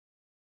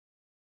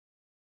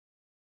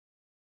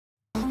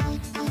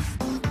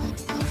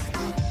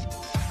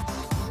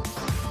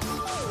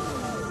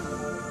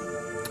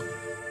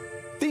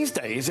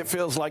days, it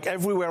feels like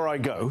everywhere I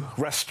go,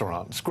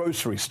 restaurants,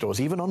 grocery stores,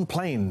 even on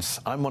planes,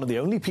 I'm one of the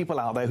only people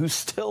out there who's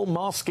still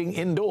masking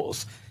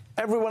indoors.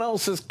 Everyone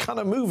else has kind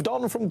of moved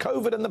on from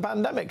COVID and the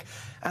pandemic.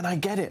 And I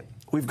get it.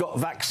 We've got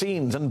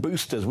vaccines and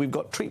boosters. We've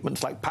got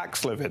treatments like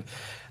Paxlovid.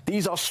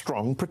 These are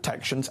strong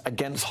protections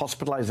against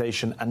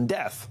hospitalization and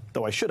death,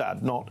 though I should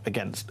add, not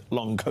against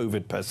long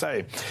COVID per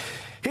se.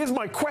 Here's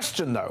my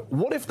question, though.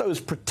 What if those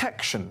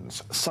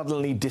protections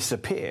suddenly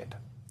disappeared?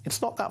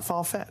 It's not that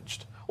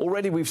far-fetched.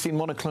 Already we've seen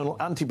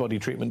monoclonal antibody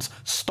treatments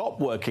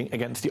stop working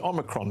against the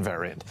Omicron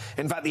variant.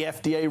 In fact, the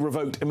FDA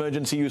revoked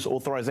emergency use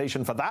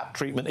authorization for that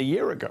treatment a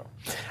year ago.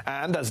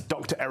 And as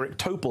Dr. Eric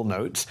Topol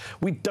notes,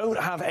 we don't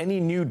have any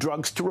new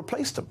drugs to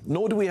replace them,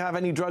 nor do we have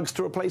any drugs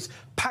to replace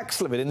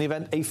Paxlovid in the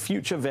event a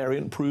future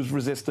variant proves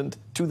resistant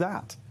to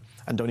that.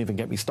 And don't even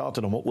get me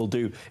started on what we'll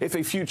do if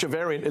a future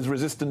variant is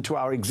resistant to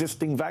our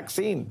existing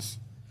vaccines.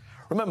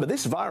 Remember,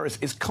 this virus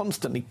is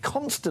constantly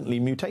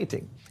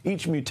mutating.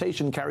 Each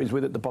mutation carries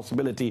with it the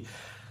possibility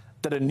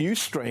that a new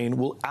strain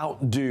will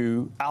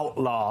outdo,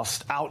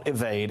 outlast,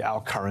 out-evade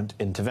our current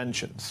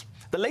interventions.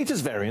 The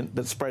latest variant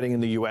that's spreading in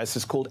the US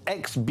is called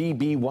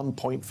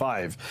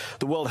XBB.1.5.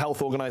 The World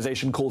Health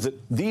Organization calls it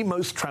the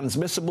most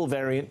transmissible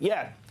variant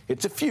yet.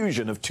 It's a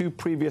fusion of two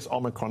previous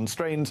Omicron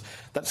strains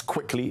that's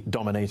quickly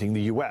dominating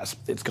the US.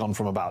 It's gone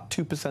from about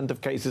 2% of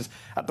cases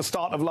at the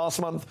start of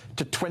last month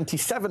to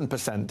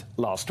 27%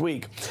 last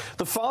week.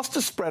 The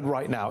fastest spread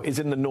right now is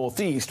in the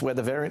Northeast, where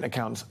the variant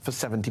accounts for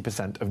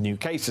 70% of new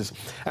cases.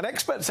 And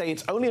experts say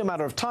it's only a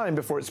matter of time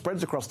before it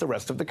spreads across the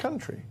rest of the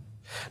country.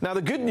 Now,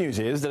 the good news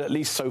is that at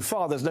least so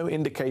far, there's no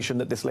indication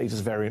that this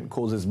latest variant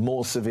causes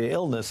more severe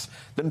illness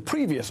than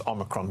previous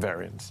Omicron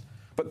variants.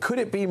 But could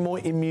it be more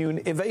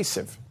immune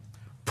evasive?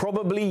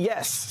 Probably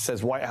yes,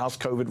 says White House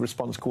COVID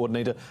response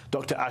coordinator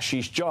Dr.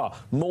 Ashish Jha,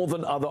 more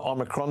than other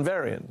Omicron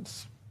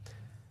variants.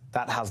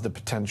 That has the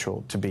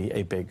potential to be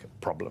a big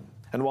problem.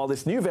 And while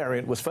this new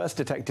variant was first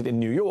detected in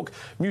New York,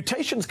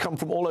 mutations come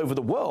from all over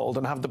the world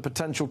and have the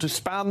potential to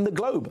span the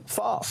globe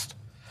fast.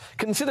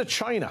 Consider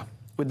China.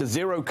 With the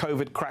zero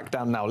COVID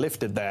crackdown now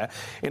lifted there,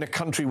 in a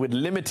country with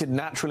limited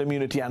natural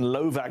immunity and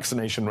low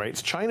vaccination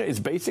rates, China is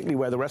basically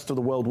where the rest of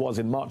the world was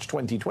in March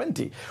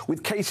 2020,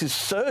 with cases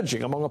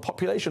surging among a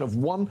population of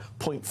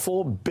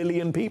 1.4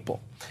 billion people.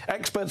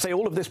 Experts say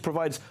all of this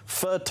provides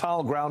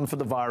fertile ground for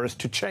the virus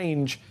to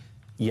change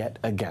yet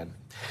again.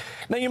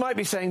 Now, you might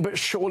be saying, but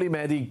surely,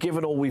 Mehdi,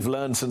 given all we've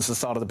learned since the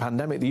start of the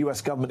pandemic, the US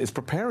government is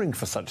preparing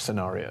for such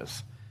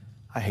scenarios.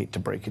 I hate to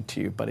break it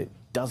to you, but it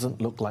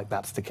doesn't look like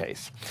that's the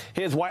case.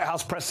 Here's White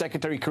House Press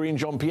Secretary Karine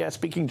Jean-Pierre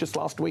speaking just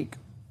last week.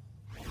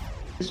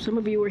 Some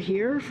of you were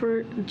here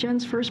for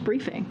Jen's first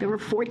briefing. There were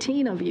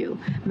 14 of you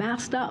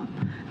masked up.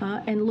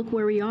 And look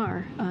where we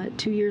are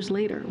 2 years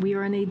later. We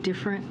are in a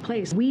different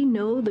place. We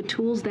know the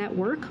tools that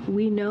work.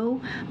 We know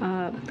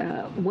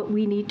what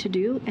we need to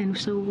do. And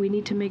so we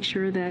need to make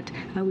sure that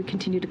we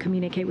continue to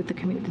communicate with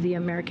the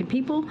American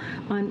people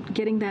on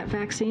getting that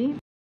vaccine.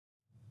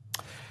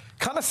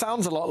 Kind of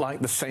sounds a lot like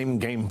the same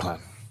game plan.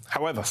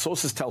 However,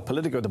 sources tell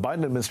Politico the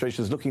Biden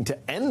administration is looking to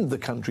end the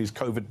country's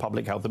COVID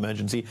public health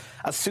emergency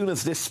as soon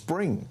as this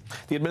spring.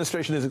 The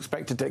administration is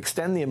expected to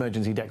extend the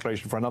emergency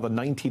declaration for another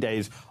 90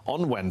 days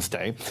on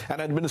Wednesday.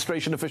 An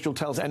administration official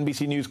tells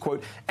NBC News,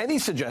 quote, any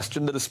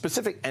suggestion that a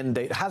specific end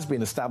date has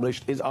been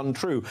established is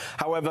untrue.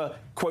 However,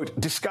 quote,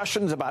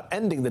 discussions about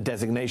ending the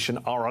designation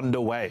are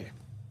underway.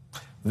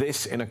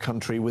 This in a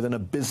country with an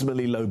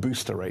abysmally low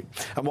booster rate.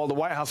 And while the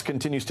White House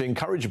continues to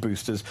encourage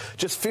boosters,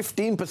 just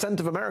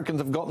 15% of Americans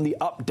have gotten the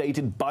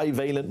updated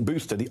bivalent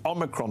booster, the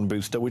Omicron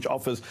booster, which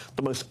offers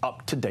the most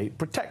up-to-date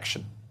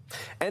protection.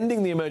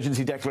 Ending the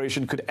emergency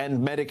declaration could end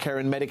Medicare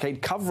and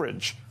Medicaid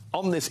coverage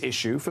on this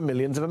issue for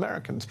millions of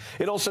Americans.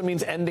 It also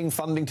means ending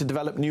funding to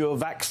develop newer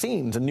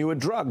vaccines and newer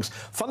drugs,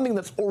 funding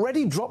that's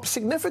already dropped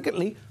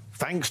significantly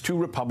thanks to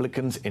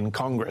Republicans in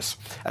Congress.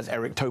 As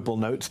Eric Topol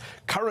notes,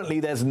 currently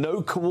there's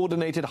no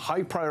coordinated,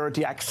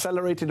 high-priority,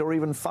 accelerated or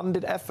even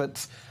funded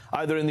efforts,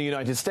 either in the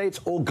United States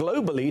or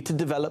globally, to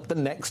develop the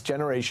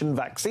next-generation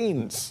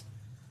vaccines.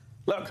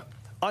 Look,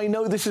 I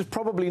know this is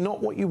probably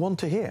not what you want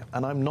to hear,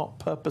 and I'm not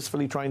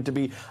purposefully trying to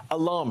be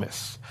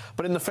alarmist.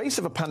 But in the face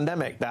of a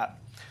pandemic that,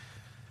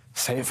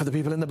 say it for the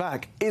people in the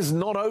back, is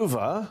not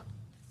over,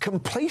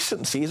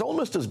 complacency is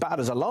almost as bad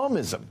as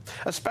alarmism,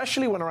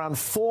 especially when around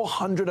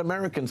 400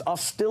 Americans are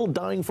still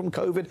dying from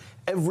COVID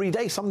every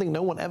day, something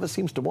no one ever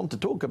seems to want to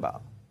talk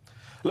about.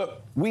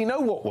 Look, we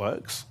know what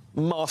works: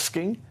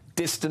 masking,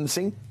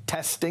 distancing,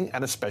 testing,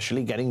 and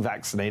especially getting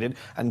vaccinated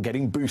and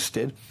getting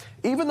boosted,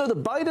 even though the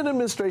Biden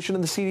administration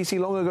and the CDC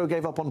long ago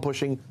gave up on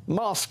pushing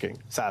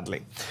masking,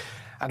 sadly.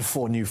 And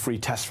 4 new free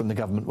tests from the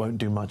government won't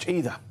do much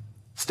either.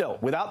 Still,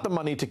 without the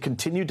money to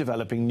continue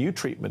developing new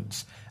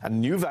treatments and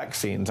new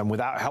vaccines, and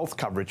without health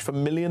coverage for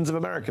millions of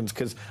Americans,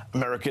 because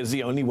America is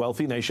the only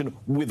wealthy nation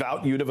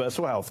without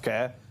universal health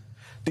care,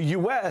 the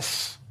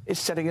US is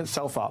setting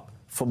itself up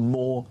for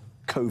more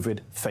COVID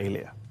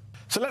failure.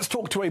 So let's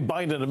talk to a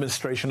Biden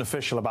administration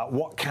official about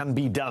what can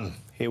be done.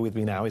 Here with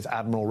me now is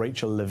Admiral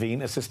Rachel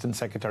Levine, Assistant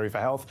Secretary for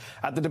Health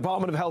at the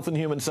Department of Health and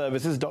Human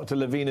Services. Dr.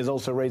 Levine is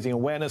also raising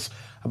awareness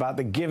about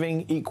the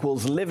Giving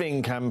Equals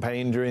Living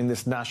campaign during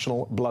this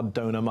National Blood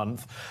Donor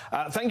Month.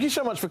 Thank you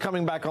so much for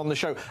coming back on the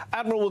show.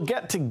 Admiral, we'll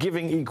get to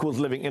Giving Equals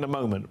Living in a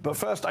moment. But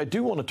first, I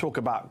do want to talk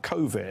about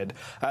COVID.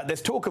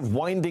 There's talk of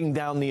winding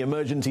down the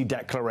emergency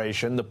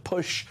declaration, the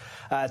push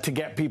to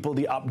get people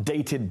the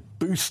updated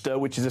booster,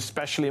 which is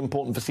especially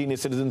important for senior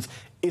citizens,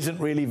 isn't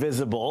really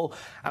visible.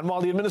 And while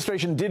the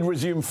administration did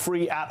resume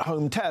free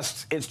at-home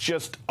tests, it's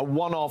just a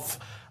one-off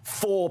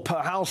 4 per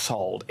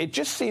household. It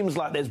just seems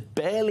like there's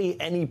barely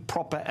any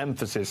proper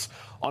emphasis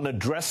on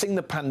addressing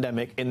the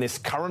pandemic in this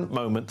current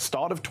moment,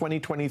 start of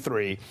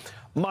 2023,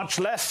 much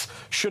less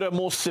should a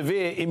more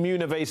severe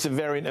immune-evasive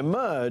variant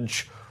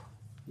emerge.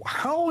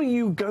 How are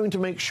you going to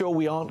make sure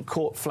we aren't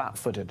caught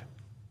flat-footed?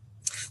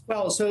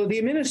 Well, so the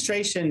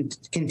administration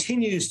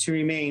continues to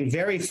remain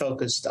very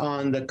focused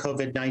on the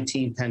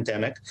COVID-19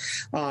 pandemic,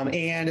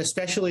 and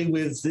especially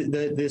with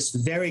this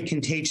very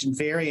contagious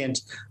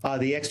variant,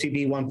 the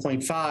XBB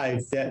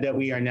 1.5 that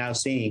we are now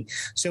seeing.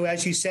 So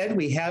as you said,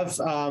 we have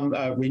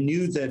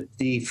renewed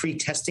the free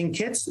testing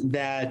kits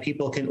that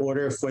people can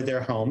order for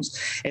their homes.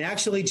 And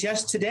actually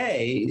just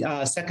today,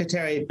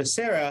 Secretary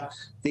Becerra,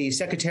 the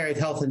Secretary of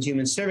Health and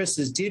Human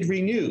Services, did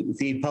renew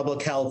the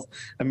public health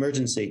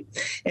emergency.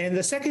 And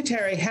the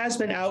Secretary has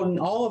been out, and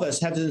all of us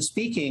have been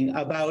speaking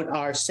about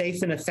our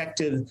safe and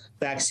effective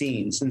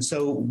vaccines. And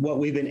so what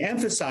we've been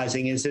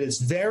emphasizing is that it's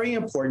very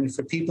important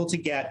for people to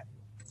get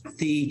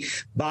the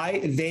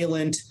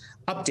bivalent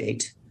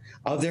update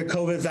of their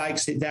COVID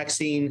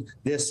vaccine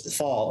this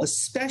fall,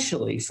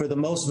 especially for the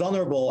most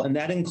vulnerable, and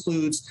that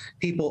includes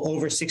people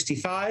over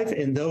 65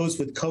 and those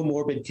with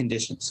comorbid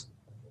conditions.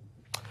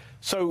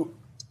 So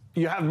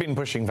you have been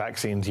pushing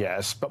vaccines,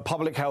 yes, but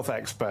public health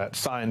experts,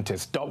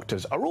 scientists,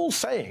 doctors are all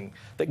saying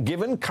that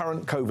given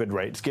current COVID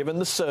rates, given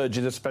the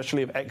surges,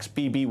 especially of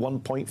XBB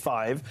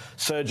 1.5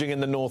 surging in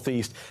the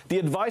Northeast, the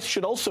advice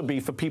should also be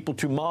for people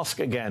to mask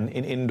again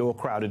in indoor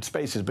crowded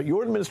spaces. But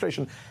your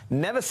administration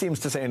never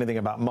seems to say anything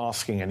about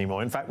masking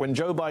anymore. In fact, when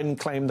Joe Biden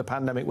claimed the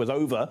pandemic was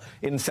over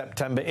in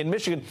September in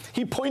Michigan,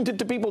 he pointed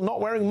to people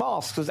not wearing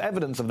masks as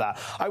evidence of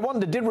that. I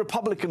wonder, did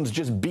Republicans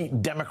just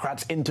beat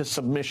Democrats into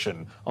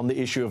submission on the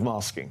issue of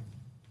masking?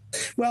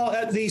 Well,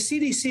 the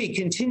CDC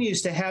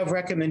continues to have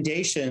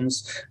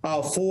recommendations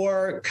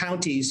for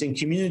counties and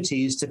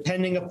communities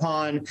depending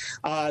upon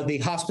the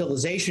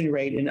hospitalization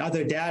rate and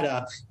other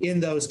data in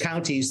those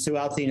counties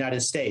throughout the United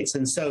States.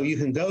 And so you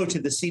can go to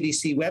the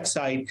CDC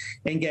website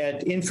and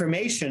get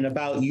information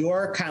about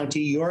your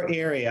county, your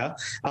area,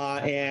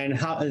 and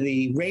how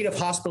the rate of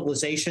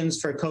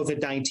hospitalizations for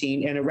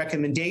COVID-19, and a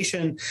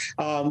recommendation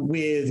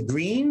with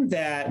green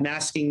that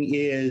masking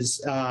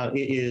is up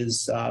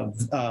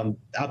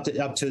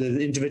to the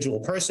individual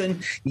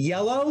person,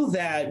 yellow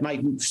that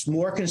might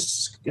more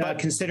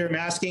consider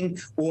masking,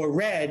 or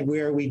red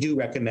where we do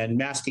recommend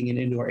masking in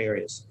indoor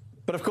areas.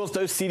 But of course,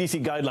 those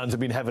CDC guidelines have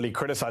been heavily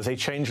criticized. They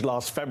changed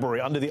last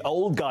February. Under the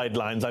old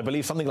guidelines, I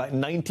believe something like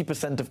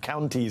 90% of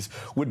counties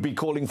would be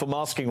calling for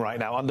masking right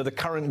now. Under the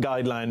current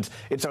guidelines,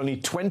 it's only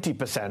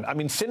 20%. I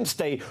mean, since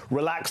they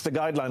relaxed the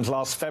guidelines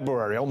last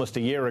February, almost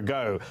a year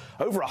ago,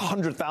 over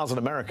 100,000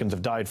 Americans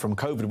have died from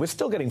COVID. We're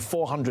still getting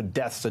 400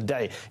 deaths a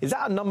day. Is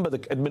that a number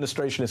the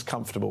administration is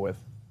comfortable with?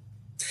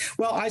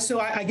 Well,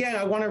 again,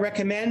 I want to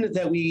recommend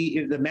that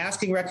the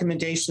masking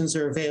recommendations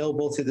are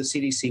available through the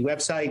CDC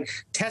website.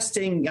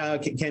 Testing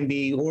can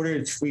be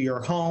ordered through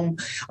your home.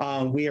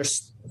 We are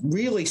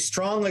really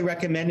strongly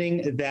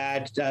recommending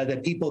that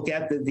people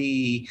get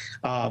the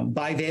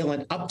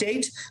bivalent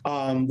update,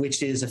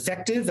 which is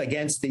effective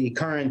against the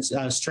current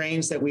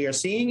strains that we are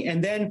seeing.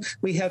 And then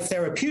we have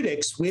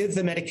therapeutics with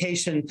the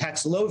medication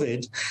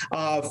Paxlovid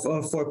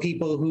for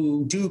people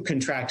who do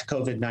contract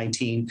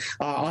COVID-19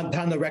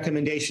 upon the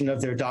recommendation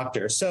of their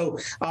doctor. So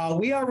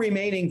we are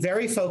remaining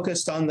very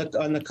focused on the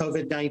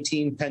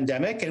COVID-19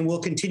 pandemic, and we'll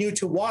continue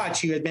to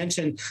watch. You had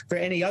mentioned for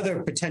any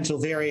other potential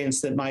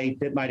variants that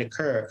might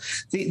occur.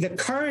 The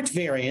current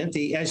variant,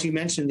 as you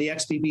mentioned, the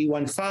XBB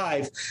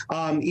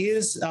 1.5,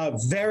 is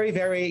very,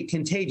 very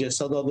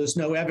contagious, although there's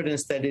no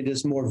evidence that it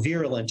is more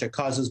virulent or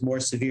causes more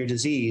severe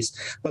disease.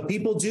 But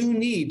people do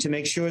need to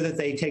make sure that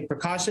they take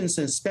precautions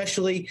and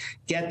especially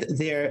get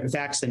their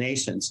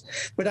vaccinations.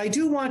 But I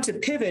do want to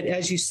pivot,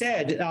 as you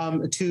said,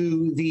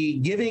 to the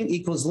Giving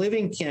Equals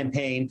Living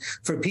campaign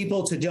for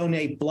people to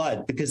donate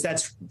blood, because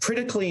that's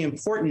critically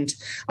important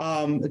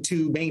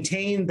to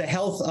maintain the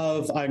health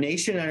of our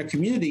nation and our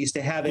communities,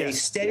 to have a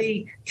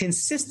steady,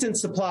 consistent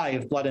supply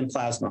of blood and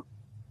plasma.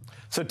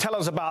 So tell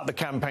us about the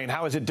campaign.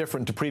 How is it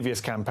different to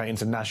previous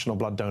campaigns in National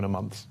Blood Donor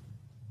Months?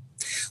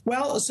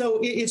 Well, so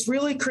it's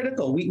really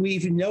critical.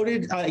 We've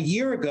noted a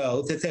year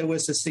ago that there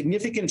was a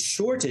significant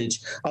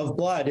shortage of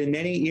blood in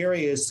many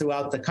areas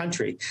throughout the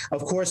country.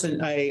 Of course,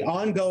 an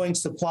ongoing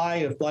supply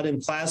of blood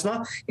and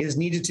plasma is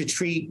needed to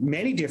treat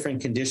many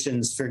different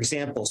conditions, for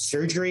example,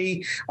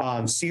 surgery,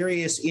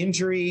 serious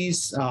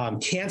injuries,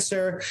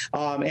 cancer,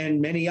 and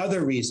many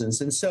other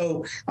reasons. And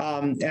so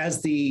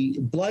as the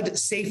blood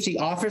safety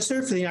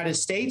officer for the United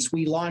States,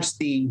 we launched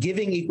the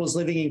Giving Equals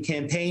Living In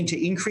campaign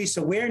to increase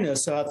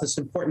awareness about this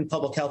important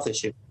public health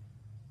issue.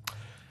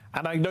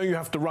 And I know you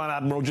have to run,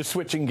 Admiral. Just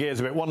switching gears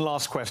a bit, one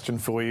last question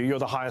for you. You're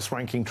the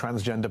highest-ranking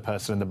transgender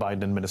person in the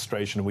Biden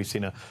administration, and we've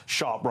seen a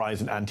sharp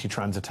rise in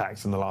anti-trans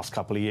attacks in the last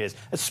couple of years,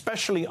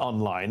 especially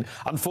online.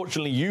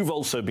 Unfortunately, you've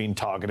also been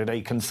targeted.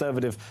 A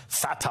conservative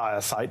satire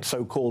site,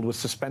 so-called, was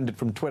suspended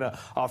from Twitter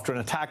after an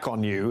attack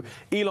on you.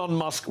 Elon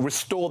Musk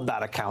restored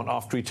that account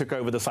after he took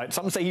over the site.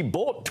 Some say he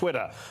bought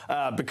Twitter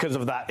because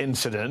of that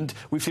incident.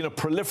 We've seen a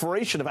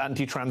proliferation of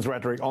anti-trans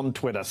rhetoric on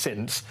Twitter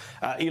since.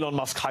 Elon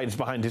Musk hides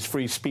behind his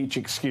free speech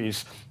excuse.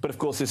 But, of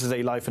course, this is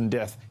a life and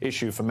death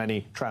issue for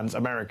many trans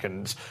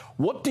Americans.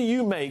 What do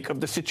you make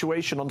of the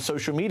situation on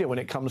social media when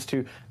it comes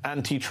to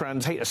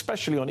anti-trans hate,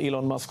 especially on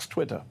Elon Musk's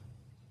Twitter?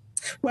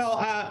 Well,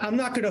 I'm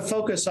not going to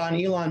focus on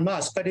Elon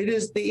Musk, but it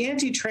is the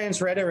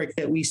anti-trans rhetoric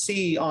that we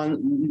see on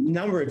a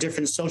number of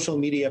different social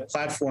media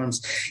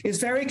platforms is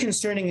very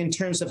concerning in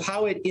terms of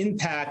how it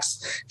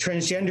impacts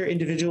transgender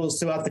individuals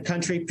throughout the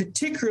country,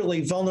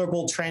 particularly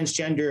vulnerable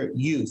transgender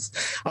youth.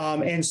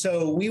 And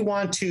so we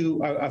want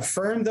to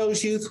affirm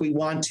those youth. We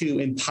want to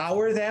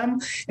empower them.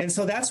 And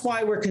so that's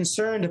why we're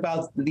concerned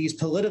about these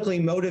politically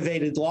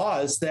motivated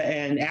laws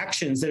and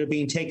actions that are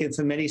being taken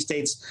from many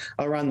states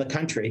around the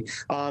country.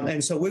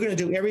 And so we're going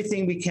to do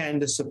everything we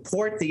can to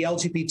support the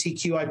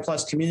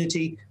LGBTQI+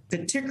 community,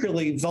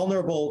 particularly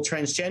vulnerable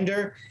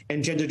transgender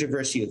and gender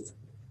diverse youth.